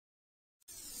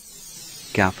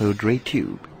Cathode ray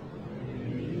tube.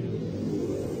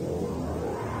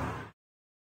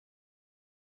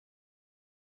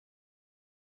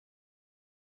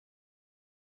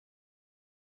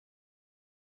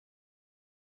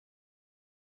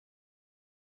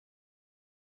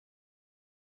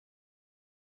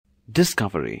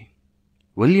 Discovery.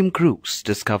 William Crookes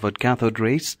discovered cathode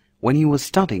rays when he was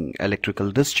studying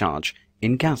electrical discharge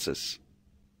in gases,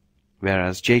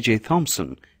 whereas J.J.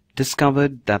 Thomson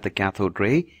discovered that the cathode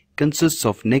ray consists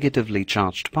of negatively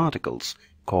charged particles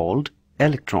called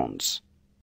electrons.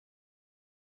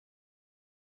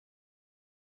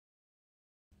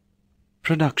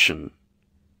 Production.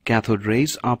 Cathode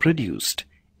rays are produced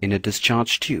in a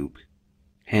discharge tube.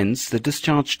 Hence, the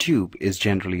discharge tube is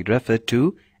generally referred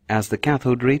to as the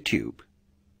cathode ray tube.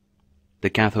 The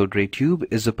cathode ray tube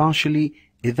is a partially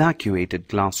evacuated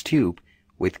glass tube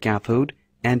with cathode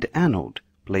and anode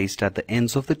placed at the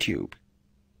ends of the tube.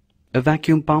 A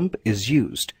vacuum pump is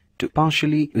used to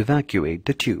partially evacuate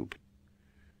the tube.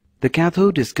 The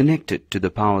cathode is connected to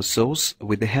the power source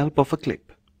with the help of a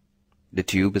clip. The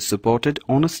tube is supported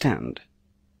on a stand.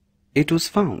 It was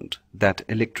found that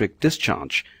electric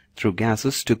discharge through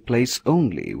gases took place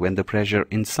only when the pressure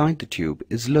inside the tube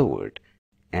is lowered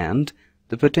and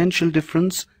the potential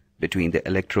difference between the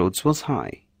electrodes was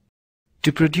high.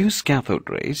 To produce cathode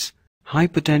rays, high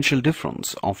potential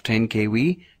difference of 10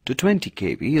 kV to 20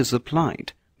 kV is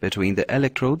applied between the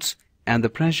electrodes and the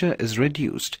pressure is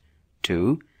reduced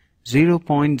to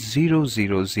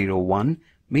 0.0001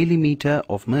 millimeter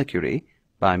of mercury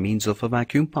by means of a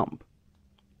vacuum pump.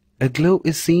 A glow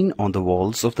is seen on the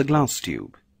walls of the glass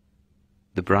tube.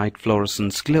 The bright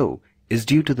fluorescence glow is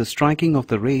due to the striking of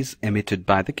the rays emitted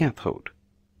by the cathode.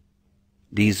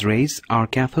 These rays are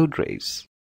cathode rays.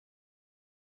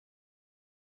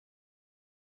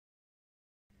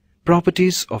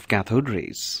 Properties of cathode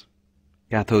rays.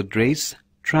 Cathode rays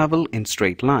travel in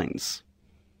straight lines.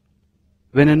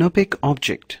 When an opaque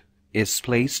object is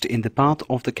placed in the path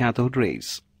of the cathode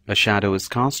rays, a shadow is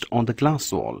cast on the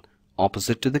glass wall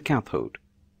opposite to the cathode.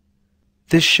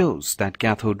 This shows that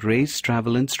cathode rays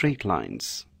travel in straight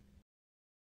lines.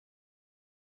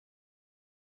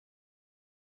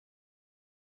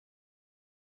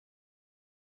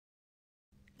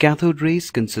 Cathode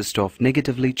rays consist of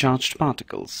negatively charged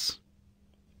particles.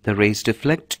 The rays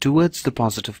deflect towards the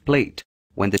positive plate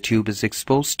when the tube is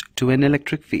exposed to an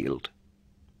electric field.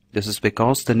 This is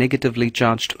because the negatively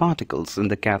charged particles in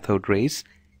the cathode rays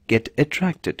get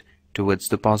attracted towards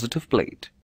the positive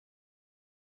plate.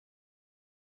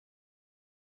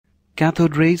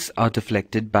 Cathode rays are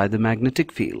deflected by the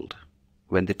magnetic field.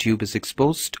 When the tube is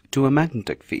exposed to a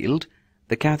magnetic field,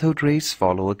 the cathode rays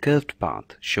follow a curved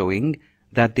path showing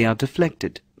that they are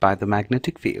deflected by the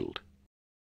magnetic field.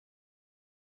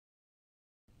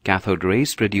 Cathode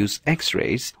rays produce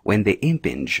X-rays when they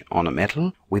impinge on a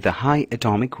metal with a high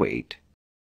atomic weight.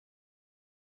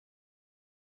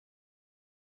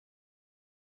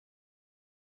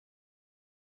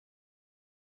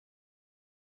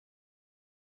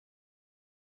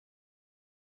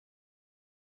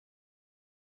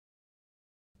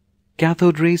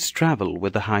 Cathode rays travel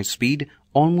with a high speed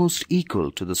almost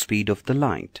equal to the speed of the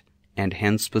light and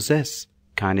hence possess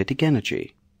kinetic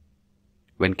energy.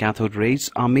 When cathode rays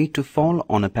are made to fall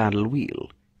on a paddle wheel,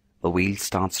 the wheel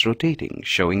starts rotating,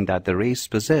 showing that the rays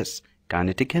possess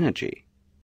kinetic energy.